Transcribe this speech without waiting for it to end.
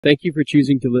Thank you for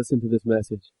choosing to listen to this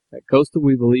message. At Coastal,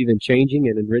 we believe in changing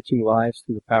and enriching lives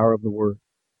through the power of the Word.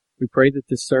 We pray that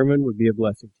this sermon would be a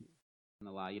blessing to you. And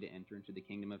allow you to enter into the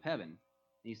kingdom of heaven. And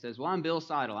he says, well, I'm Bill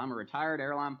Seidel. I'm a retired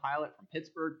airline pilot from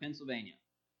Pittsburgh, Pennsylvania.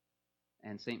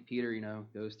 And St. Peter,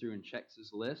 goes through and checks his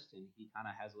list, and he kind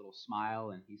of has a little smile,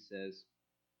 and he says,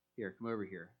 here, come over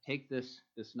here. Take this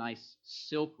nice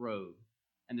silk robe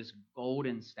and this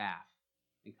golden staff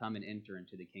and come and enter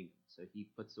into the kingdom. So he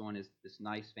puts on this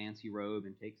nice fancy robe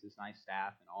and takes this nice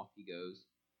staff, and off he goes.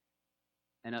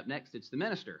 And up next, it's the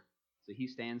minister. So he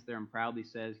stands there and proudly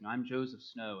says, I'm Joseph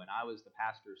Snow, and I was the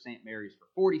pastor of St. Mary's for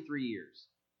 43 years.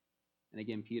 And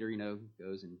again, Peter,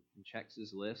 goes and checks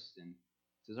his list and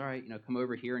says, all right, come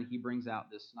over here. And he brings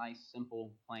out this nice,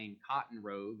 simple, plain cotton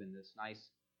robe and this nice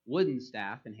wooden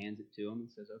staff and hands it to him and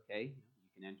says, okay,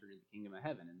 you can enter into the kingdom of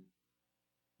heaven. And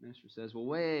the minister says, well,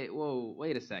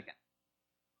 wait a second.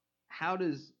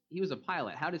 He was a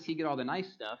pilot. How does he get all the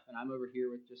nice stuff? And I'm over here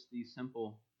with just these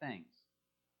simple things.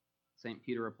 St.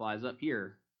 Peter replies, up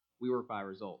here, we work by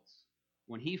results.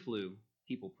 When he flew,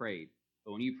 people prayed.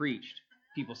 But when you preached,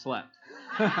 people slept.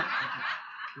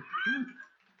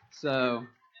 So,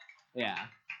 yeah.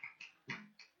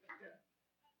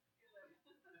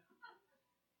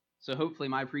 So hopefully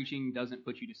my preaching doesn't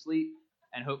put you to sleep,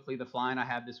 and hopefully the flying I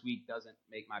have this week doesn't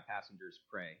make my passengers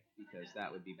pray, because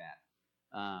that would be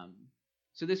bad.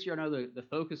 So this year, I know the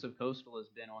focus of Coastal has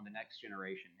been on the next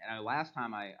generation. And I know last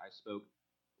time I spoke,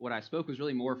 what I spoke was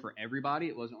really more for everybody.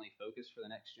 It wasn't really focused for the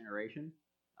next generation.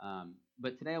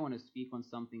 But today I want to speak on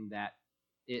something that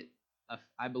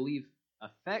I believe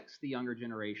affects the younger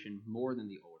generation more than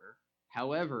the older.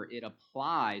 However, it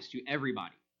applies to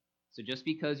everybody. So just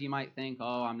because you might think,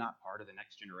 oh, I'm not part of the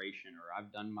next generation, or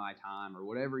I've done my time, or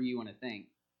whatever you want to think,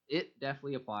 it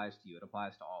definitely applies to you. It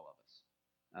applies to all of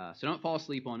us. So don't fall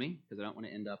asleep on me, because I don't want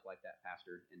to end up like that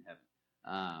pastor in heaven.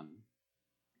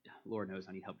 Lord knows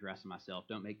I need help dressing myself.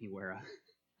 Don't make me wear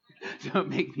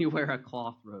a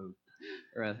cloth robe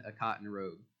or a cotton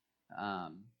robe.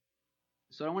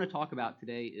 So what I want to talk about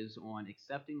today is on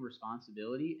accepting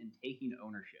responsibility and taking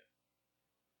ownership.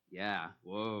 Yeah,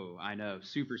 whoa, I know,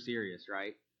 super serious,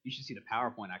 right? You should see the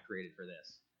PowerPoint I created for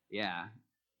this. Yeah,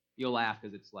 you'll laugh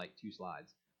because it's like 2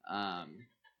 slides.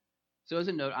 So as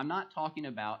a note, I'm not talking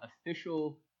about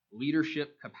official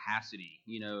leadership capacity.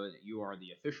 You are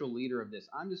the official leader of this.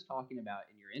 I'm just talking about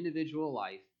in your individual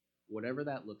life, whatever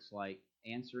that looks like,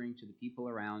 answering to the people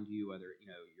around you, whether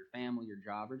your family, your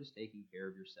job, or just taking care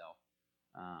of yourself.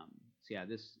 So yeah,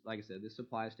 this, like I said, this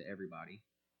applies to everybody.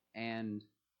 And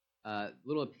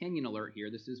little opinion alert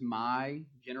here. This is my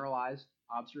generalized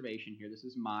observation here. This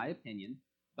is my opinion,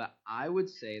 but I would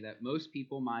say that most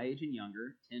people my age and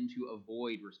younger tend to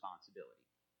avoid responsibility.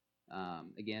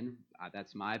 Again,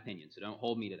 that's my opinion, so don't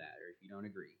hold me to that, or if you don't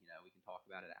agree, we can talk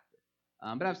about it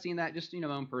after. But I've seen that just my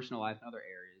own personal life and other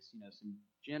areas. Some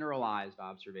generalized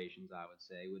observations I would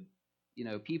say would,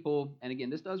 people, and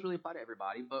again, this does really apply to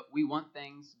everybody, but we want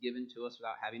things given to us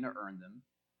without having to earn them.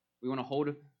 We want to hold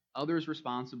others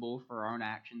responsible for our own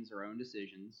actions, our own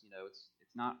decisions. It's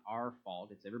not our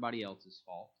fault; it's everybody else's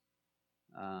fault.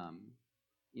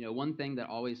 One thing that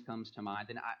always comes to mind,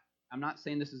 and I'm not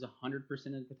saying this is 100%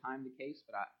 of the time the case,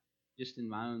 but just in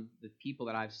my own, the people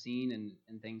that I've seen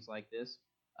and things like this,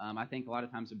 I think a lot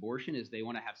of times abortion is they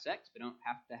want to have sex, but don't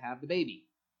have to have the baby.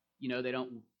 They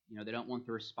don't want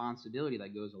the responsibility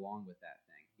that goes along with that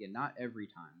thing. Again, not every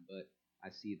time, but I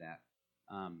see that.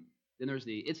 Then there's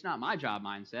the it's not my job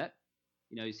mindset.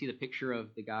 You see the picture of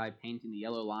the guy painting the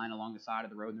yellow line along the side of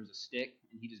the road, and there's a stick,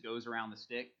 and he just goes around the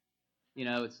stick.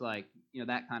 It's like,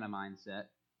 that kind of mindset.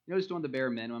 Just doing the bare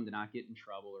minimum to not get in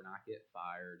trouble or not get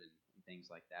fired and things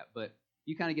like that. But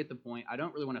you kind of get the point. I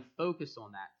don't really want to focus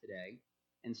on that today.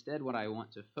 Instead, what I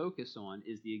want to focus on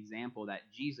is the example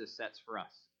that Jesus sets for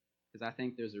us, because I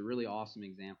think there's a really awesome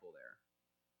example there.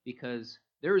 Because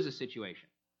there is a situation.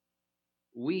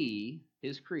 We,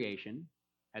 his creation,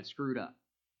 had screwed up.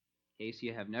 In case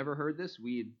you have never heard this,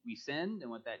 we sinned,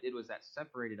 and what that did was that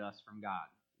separated us from God.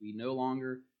 We no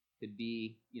longer could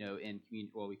be, we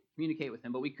could communicate with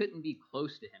him, but we couldn't be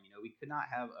close to him. We could not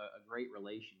have a great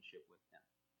relationship with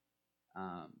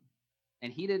him.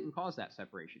 And he didn't cause that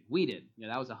separation. We did.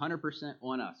 That was 100%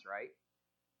 on us, right?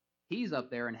 He's up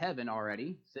there in heaven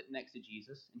already, sitting next to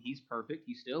Jesus, and he's perfect.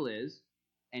 He still is.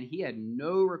 And he had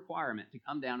no requirement to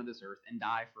come down to this earth and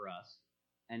die for us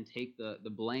and take the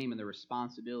blame and the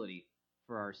responsibility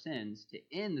for our sins to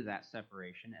end that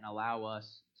separation and allow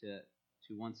us to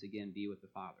once again be with the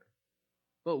Father.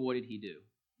 But what did he do?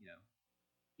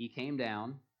 He came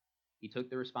down, he took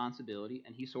the responsibility,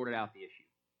 and he sorted out the issue.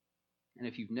 And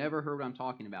if you've never heard what I'm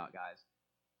talking about, guys,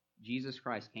 Jesus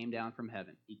Christ came down from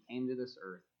heaven. He came to this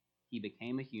earth. He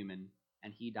became a human,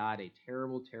 and he died a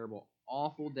terrible, terrible,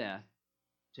 awful death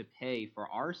to pay for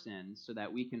our sins so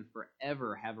that we can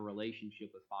forever have a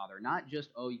relationship with Father. Not just,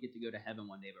 oh, you get to go to heaven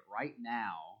one day, but right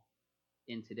now,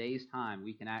 in today's time,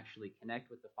 we can actually connect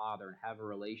with the Father and have a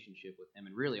relationship with him.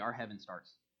 And really, our heaven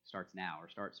starts now, or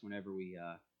starts whenever we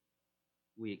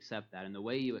accept that. And the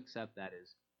way you accept that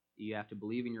is you have to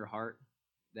believe in your heart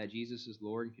that Jesus is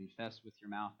Lord and confess with your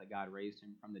mouth that God raised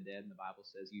him from the dead, and the Bible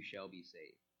says you shall be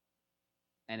saved.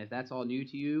 And if that's all new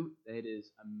to you, it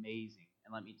is amazing.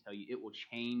 And let me tell you, it will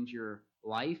change your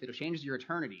life. It'll change your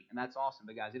eternity, and that's awesome.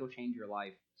 But guys, it'll change your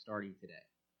life starting today.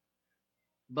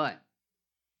 But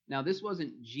now this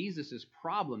wasn't Jesus'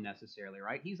 problem necessarily,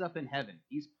 right? He's up in heaven.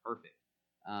 He's perfect.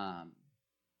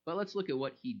 But let's look at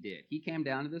what he did. He came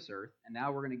down to this earth, and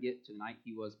now we're going to get to the night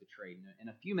he was betrayed. In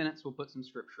a few minutes, we'll put some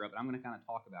scripture up, but I'm going to kind of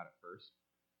talk about it first.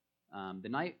 The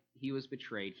night he was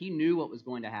betrayed, he knew what was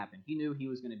going to happen. He knew he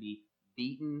was going to be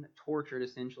beaten, tortured,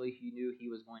 essentially. He knew he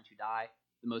was going to die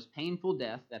the most painful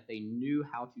death that they knew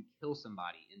how to kill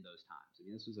somebody in those times. I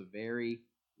mean, this was a very,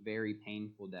 very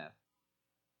painful death.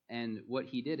 And what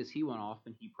he did is he went off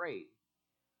and he prayed.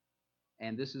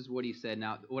 And this is what he said.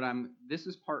 Now, this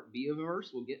is part B of a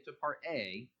verse. We'll get to part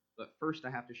A, but first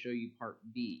I have to show you part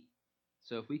B.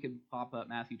 So if we could pop up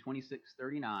Matthew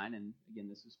 26:39, and again,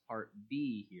 this is part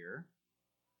B here.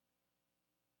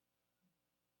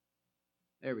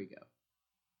 There we go.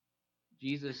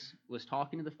 Jesus was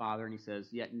talking to the Father, and he says,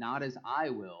 "Yet not as I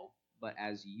will, but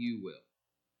as you will."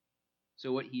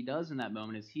 So what he does in that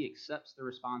moment is he accepts the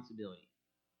responsibility.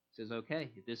 He says, okay,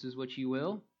 if this is what you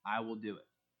will, I will do it.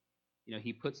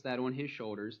 He puts that on his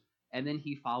shoulders, and then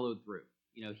he followed through.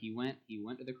 He went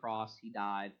to the cross, he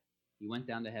died, he went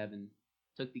down to heaven,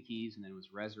 took the keys, and then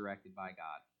was resurrected by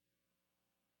God.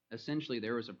 Essentially,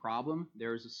 there was a problem,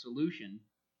 there was a solution,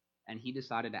 and he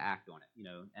decided to act on it.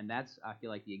 And that's, I feel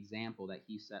like, the example that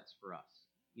he sets for us.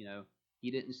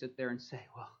 He didn't sit there and say,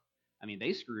 well,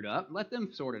 they screwed up, let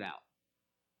them sort it out.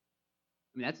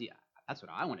 That's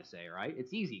what I want to say, right?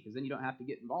 It's easy because then you don't have to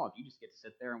get involved. You just get to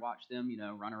sit there and watch them,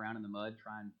 run around in the mud,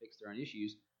 try and fix their own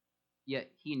issues.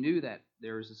 Yet he knew that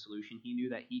there was a solution. He knew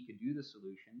that he could do the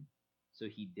solution, so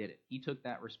he did it. He took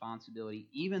that responsibility,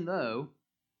 even though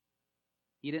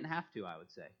he didn't have to, I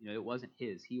would say. It wasn't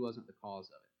his. He wasn't the cause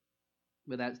of it.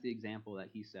 But that's the example that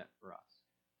he set for us.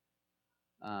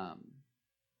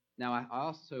 Now, I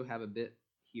also have a bit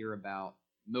here about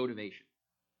motivation.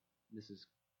 This is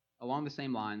along the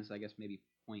same lines, I guess maybe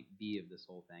point B of this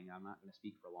whole thing. I'm not going to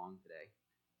speak for long today.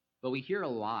 But we hear a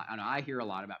lot, I hear a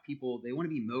lot about people, they want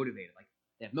to be motivated. Like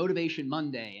they have Motivation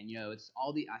Monday, and it's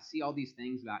I see all these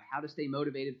things about how to stay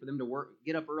motivated for them to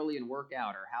get up early and work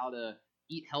out, or how to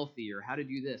eat healthy, or how to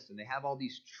do this. And they have all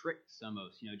these tricks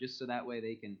almost, just so that way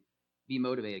they can be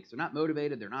motivated. Because they're not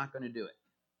motivated, they're not going to do it.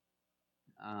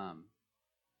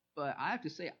 But I have to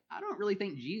say, I don't really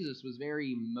think Jesus was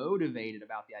very motivated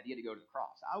about the idea to go to the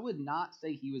cross. I would not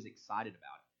say he was excited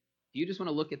about it. If you just want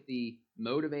to look at the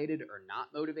motivated or not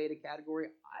motivated category,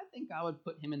 I think I would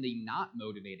put him in the not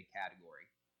motivated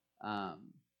category.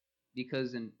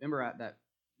 Because remember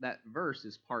that verse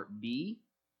is part B.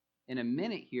 In a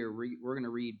minute here, we're going to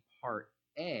read part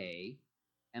A.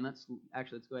 And let's go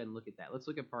ahead and look at that. Let's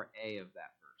look at part A of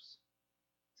that verse.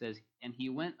 It says, "And he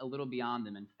went a little beyond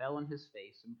them and fell on his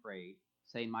face and prayed,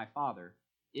 saying, My Father,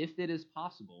 if it is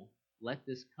possible, let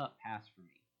this cup pass from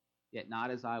me. Yet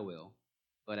not as I will,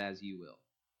 but as you will."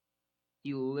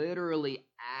 He literally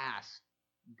asked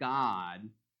God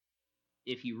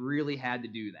if he really had to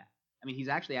do that. He's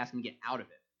actually asking to get out of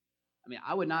it.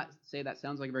 I would not say that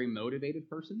sounds like a very motivated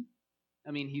person.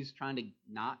 He's trying to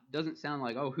doesn't sound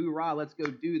like, oh, hoorah, let's go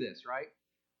do this, right?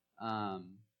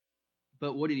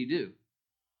 But what did he do?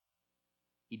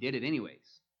 He did it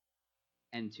anyways.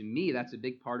 And to me, that's a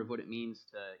big part of what it means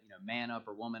to, man up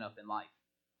or woman up in life.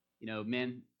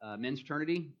 Men's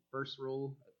fraternity, first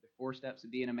rule, the 4 steps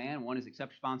of being a man. One is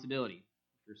accept responsibility.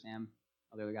 I'm sure Sam,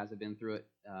 all the other guys have been through it.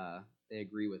 They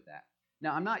agree with that.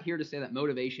 Now, I'm not here to say that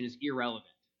motivation is irrelevant.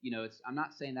 I'm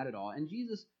not saying that at all. And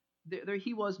Jesus,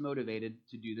 he was motivated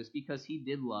to do this because he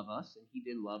did love us and he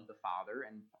did love the Father.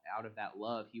 And out of that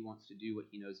love, he wants to do what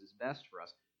he knows is best for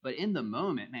us. But in the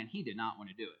moment, man, he did not want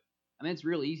to do it. It's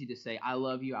really easy to say, I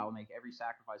love you, I will make every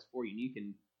sacrifice for you. And you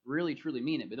can really, truly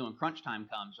mean it. But then when crunch time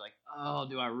comes, you're like, oh,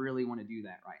 do I really want to do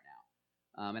that right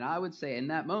now? And I would say in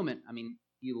that moment,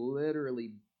 he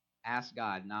literally asked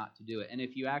God not to do it. And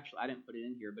if you I didn't put it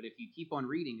in here, but if you keep on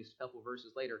reading just a couple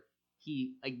verses later,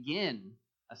 he again,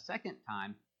 a second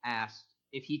time, asked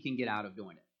if he can get out of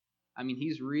doing it.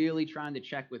 He's really trying to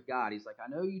check with God. He's like, I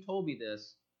know you told me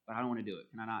this, but I don't want to do it.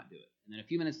 Can I not do it? And then a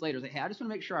few minutes later, it's like, hey, I just want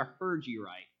to make sure I heard you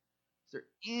right. Is there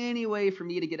any way for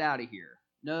me to get out of here?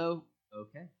 No?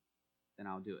 Okay. Then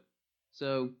I'll do it.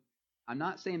 So I'm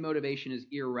not saying motivation is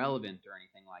irrelevant or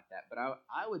anything like that, but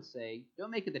I would say don't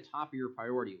make it the top of your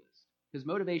priority list, because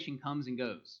motivation comes and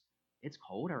goes. It's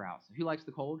colder out. So who likes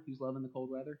the cold? Who's loving the cold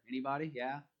weather? Anybody?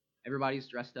 Yeah? Everybody's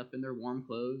dressed up in their warm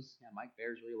clothes. Yeah, Mike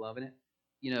Bear's really loving it.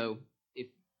 If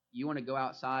you want to go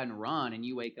outside and run and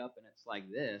you wake up and it's like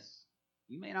this,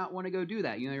 you may not want to go do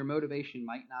that. Your motivation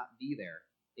might not be there.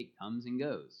 It comes and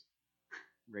goes.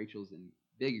 Rachel's in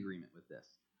big agreement with this.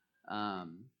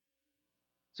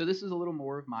 So this is a little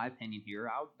more of my opinion here,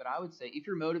 but I would say if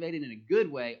you're motivated in a good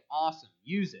way, awesome,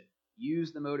 use it.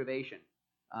 Use the motivation.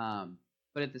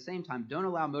 But at the same time, don't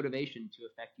allow motivation to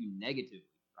affect you negatively.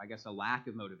 I guess a lack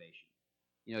of motivation.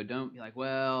 Don't be like,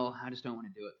 well, I just don't want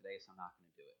to do it today, so I'm not going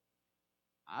to do it.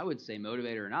 I would say,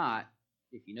 motivated or not,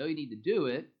 if you know you need to do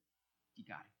it, you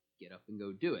got to get up and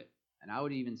go do it. And I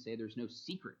would even say there's no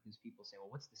secret, because people say, well,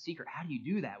 what's the secret? How do you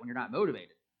do that when you're not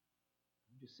motivated?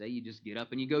 You just say you just get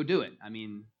up and you go do it. I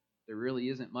mean, there really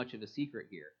isn't much of a secret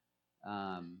here.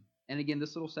 And again,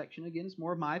 this little section, again, is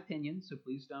more of my opinion, so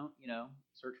please don't,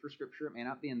 search for scripture. It may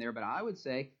not be in there, but I would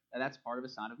say that that's part of a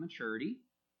sign of maturity.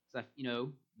 So,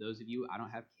 those of you, I don't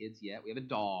have kids yet. We have a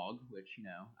dog, which,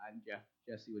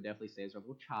 Jesse would definitely say is a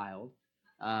little child.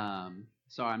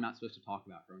 Sorry, I'm not supposed to talk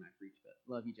about her when I preach,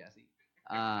 but love you, Jesse.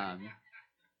 Yeah,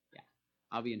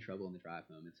 I'll be in trouble in the drive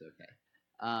home. It's okay.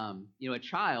 A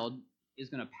child is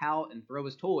going to pout and throw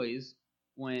his toys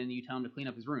when you tell him to clean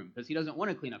up his room, because he doesn't want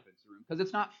to clean up his room, because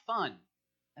it's not fun.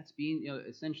 That's being,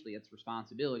 essentially, it's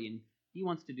responsibility, and he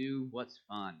wants to do what's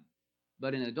fun.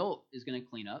 But an adult is going to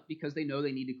clean up because they know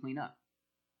they need to clean up.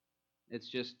 It's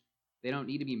just, they don't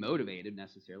need to be motivated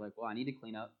necessarily. Like, well, I need to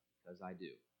clean up because I do.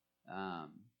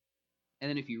 And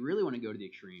then if you really want to go to the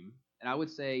extreme, and I would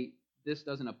say this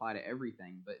doesn't apply to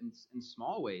everything, but in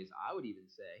small ways, I would even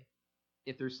say,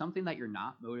 if there's something that you're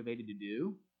not motivated to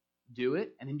do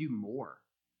it, and then do more.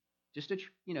 Just to,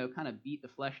 kind of beat the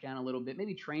flesh down a little bit,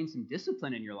 maybe train some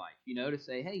discipline in your life, to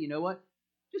say, hey, you know what?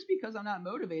 Just because I'm not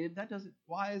motivated,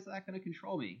 why is that going to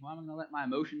control me? Why am I going to let my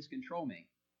emotions control me?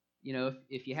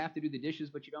 If you have to do the dishes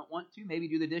but you don't want to, maybe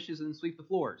do the dishes and then sweep the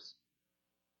floors.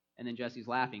 And then Jesse's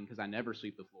laughing because I never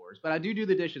sweep the floors, but I do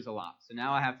the dishes a lot. So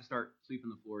now I have to start sweeping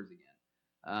the floors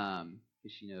again,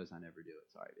 because she knows I never do it.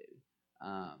 Sorry, baby.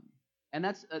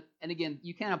 And again,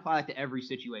 you can't apply it to every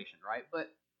situation, right?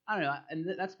 But I don't know, and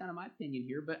that's kind of my opinion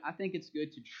here, but I think it's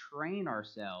good to train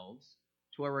ourselves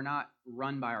to where we're not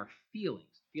run by our feelings.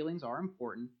 Feelings are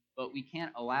important, but we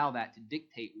can't allow that to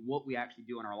dictate what we actually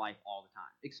do in our life all the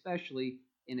time, especially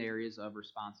in areas of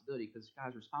responsibility, because,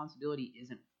 guys, responsibility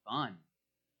isn't fun.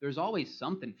 There's always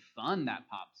something fun that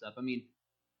pops up. I mean,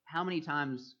 how many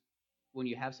times when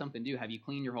you have something to do, have you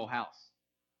cleaned your whole house?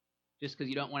 Just because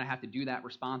you don't want to have to do that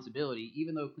responsibility,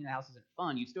 even though cleaning the house isn't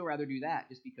fun, you'd still rather do that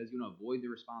just because you want to avoid the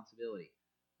responsibility.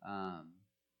 Yeah.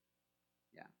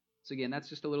 So again, that's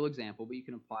just a little example, but you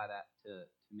can apply that to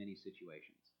many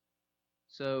situations.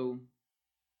 So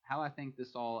how I think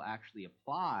this all actually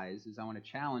applies is I want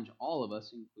to challenge all of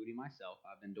us, including myself.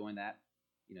 I've been doing that,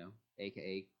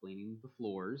 aka cleaning the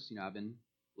floors. I've been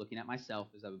looking at myself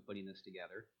as I've been putting this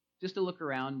together, just to look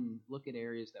around and look at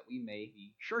areas that we may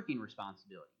be shirking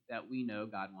responsibility, that we know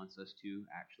God wants us to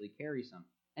actually carry some.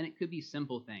 And it could be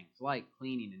simple things like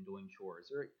cleaning and doing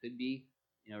chores, or it could be,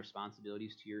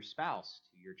 responsibilities to your spouse,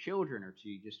 to your children, or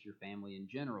to just your family in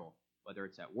general, whether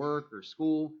it's at work or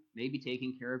school, maybe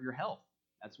taking care of your health.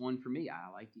 That's one for me.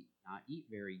 I like to not eat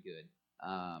very good.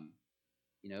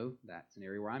 That's an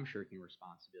area where I'm shirking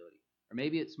responsibility. Or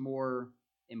maybe it's more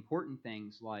important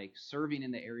things like serving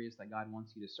in the areas that God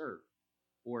wants you to serve,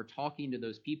 or talking to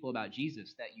those people about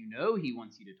Jesus that He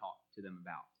wants you to talk to them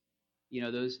about.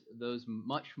 Those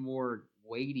much more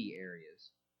weighty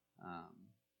areas.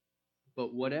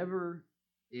 But whatever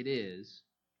it is,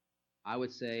 I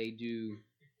would say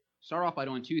start off by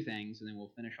doing two things, and then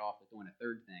we'll finish off with doing a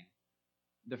third thing.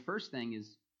 The first thing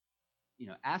is,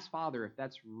 ask Father if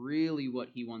that's really what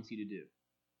He wants you to do.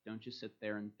 Don't just sit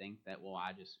there and think that, well,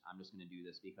 I'm just going to do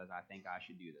this because I think I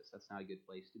should do this. That's not a good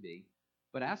place to be.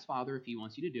 But ask Father if He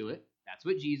wants you to do it. That's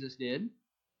what Jesus did.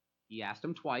 He asked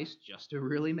Him twice just to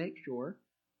really make sure.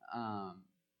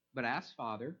 But ask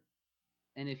Father.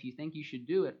 And if you think you should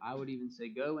do it, I would even say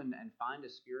go and find a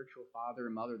spiritual father or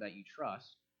mother that you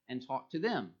trust and talk to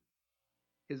them.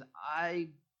 Because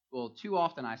too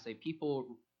often I say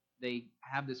people, they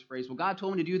have this phrase, well, God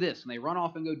told me to do this, and they run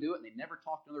off and go do it, and they never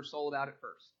talk to another soul about it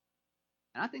first.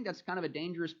 And I think that's kind of a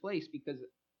dangerous place, because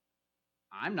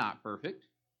I'm not perfect.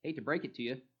 Hate to break it to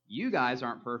you. You guys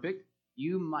aren't perfect.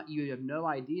 You have no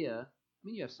idea. I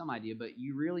mean, you have some idea, but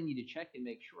you really need to check and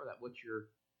make sure that what you're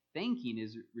thinking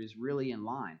is really in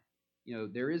line.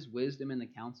 There is wisdom in the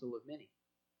counsel of many,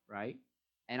 right?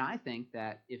 And I think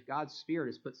that if God's Spirit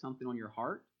has put something on your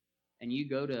heart and you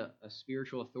go to a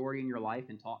spiritual authority in your life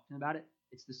and talk to them about it,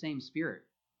 it's the same Spirit.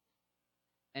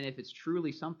 And if it's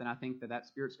truly something, I think that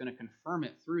Spirit's going to confirm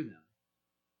it through them.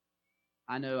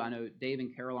 I know Dave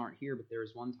and Carol aren't here, but there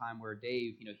was one time where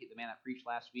Dave, the man that preached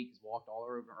last week, has walked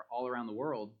all around the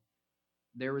world.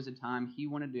 There was a time he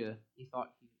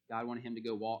thought God wanted him to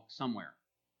go walk somewhere.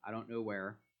 I don't know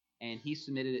where. And he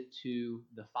submitted it to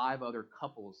the 5 other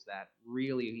couples that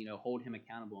really, hold him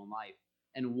accountable in life.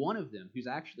 And one of them, who's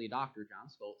actually a doctor, John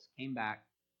Schultz, came back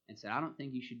and said, I don't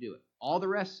think you should do it. All the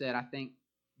rest said, I think,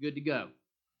 good to go.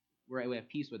 We have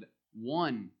peace with it.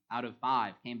 1 out of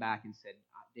 5 came back and said,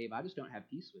 Dave, I just don't have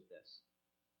peace with this.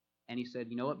 And he said,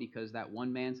 you know what? Because that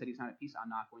one man said he's not at peace, I'm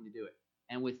not going to do it.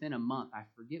 And within a month, I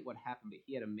forget what happened, but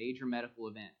he had a major medical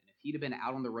event. And if he'd have been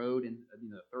out on the road in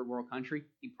a third world country,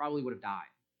 he probably would have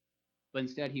died. But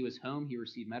instead, he was home. He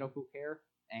received medical care.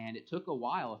 And it took a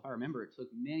while. If I remember, it took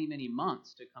many, many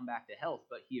months to come back to health,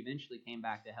 but he eventually came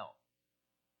back to health.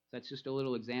 So that's just a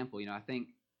little example. I think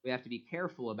we have to be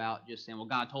careful about just saying, well,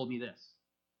 God told me this.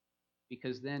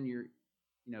 Because then you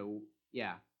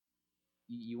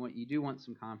do want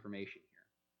some confirmation here.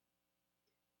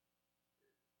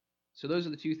 So those are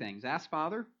the 2 things. Ask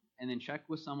Father, and then check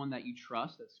with someone that you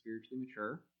trust that's spiritually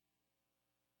mature.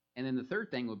 And then the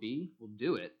third thing would be, well,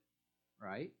 do it,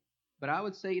 right? But I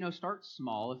would say, start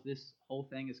small. If this whole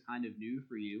thing is kind of new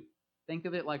for you, think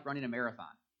of it like running a marathon.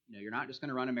 You're not just going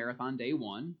to run a marathon day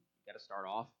 1. You got to start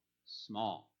off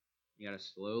small. You got to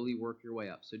slowly work your way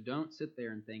up. So don't sit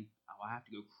there and think, oh, I have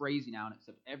to go crazy now and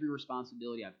accept every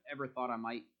responsibility I've ever thought I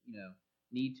might,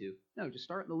 need to. No, just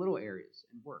start in the little areas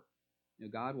and work.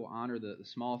 God will honor the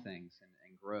small things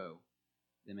and grow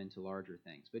them into larger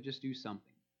things. But just do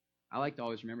something. I like to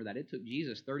always remember that it took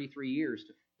Jesus 33 years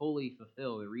to fully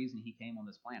fulfill the reason he came on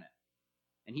this planet.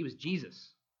 And he was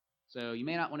Jesus. So you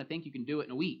may not want to think you can do it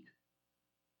in a week.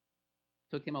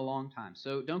 It took him a long time.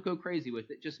 So don't go crazy with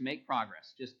it. Just make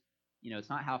progress. Just, it's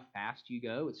not how fast you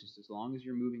go. It's just as long as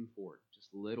you're moving forward. Just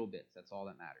little bits. That's all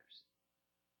that matters.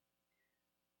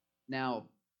 Now,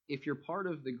 if you're part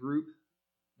of the group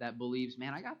that believes,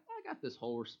 man, I got this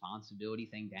whole responsibility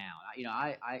thing down.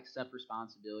 I accept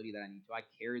responsibility that I need to. I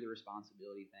carry the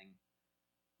responsibility thing.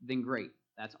 Then great.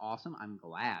 That's awesome. I'm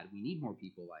glad. We need more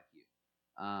people like you.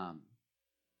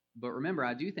 But remember,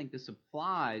 I do think this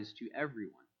applies to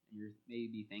everyone. And you may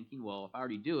be thinking, well, if I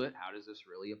already do it, how does this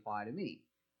really apply to me?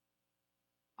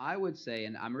 I would say,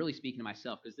 and I'm really speaking to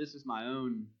myself because this is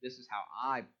how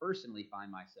I personally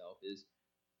find myself, is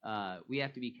we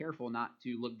have to be careful not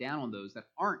to look down on those that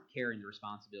aren't carrying the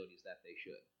responsibilities that they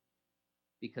should.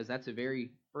 Because that's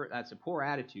a poor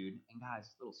attitude. And guys,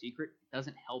 little secret, it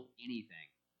doesn't help anything.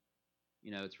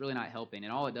 It's really not helping.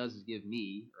 And all it does is give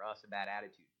me or us a bad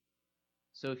attitude.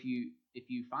 So if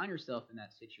you find yourself in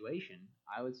that situation,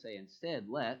 I would say instead,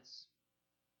 let's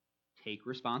take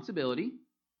responsibility,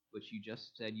 which you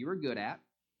just said you were good at,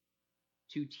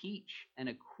 to teach and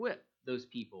equip those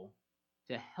people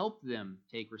to help them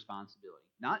take responsibility.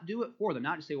 Not do it for them.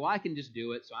 Not just say, well, I can just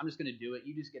do it, so I'm just going to do it.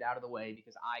 You just get out of the way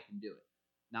because I can do it.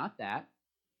 Not that.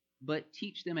 But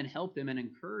teach them and help them and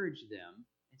encourage them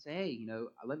and say, hey,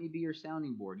 let me be your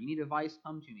sounding board. You need advice,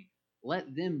 come to me.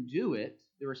 Let them do it,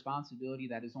 the responsibility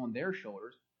that is on their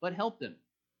shoulders, but help them.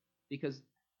 Because,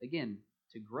 again,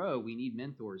 to grow, we need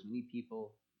mentors. We need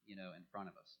people, in front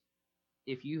of us.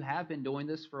 If you have been doing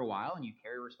this for a while and you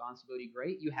carry responsibility,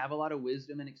 great. You have a lot of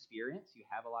wisdom and experience. You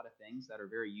have a lot of things that are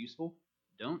very useful.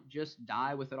 Don't just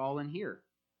die with it all in here.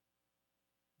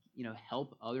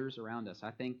 Help others around us.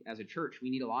 I think as a church, we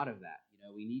need a lot of that.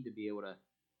 We need to be able to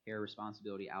carry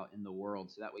responsibility out in the world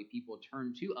so that way people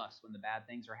turn to us when the bad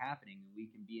things are happening and we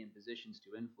can be in positions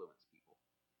to influence people.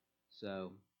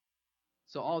 So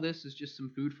all this is just some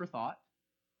food for thought.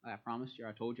 I promised you,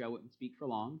 I told you I wouldn't speak for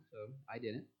long, so I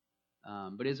didn't.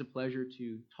 But it is a pleasure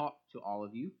to talk to all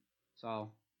of you. So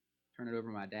I'll turn it over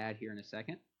to my dad here in a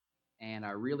second. And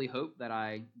I really hope that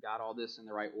I got all this in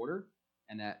the right order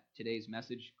and that today's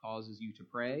message causes you to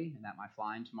pray and that my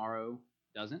flying tomorrow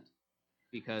doesn't,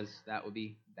 because that would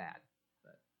be bad.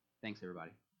 But thanks,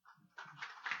 everybody.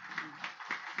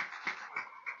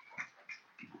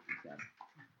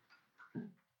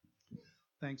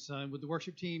 Thanks, son. Would the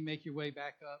worship team make your way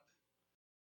back up?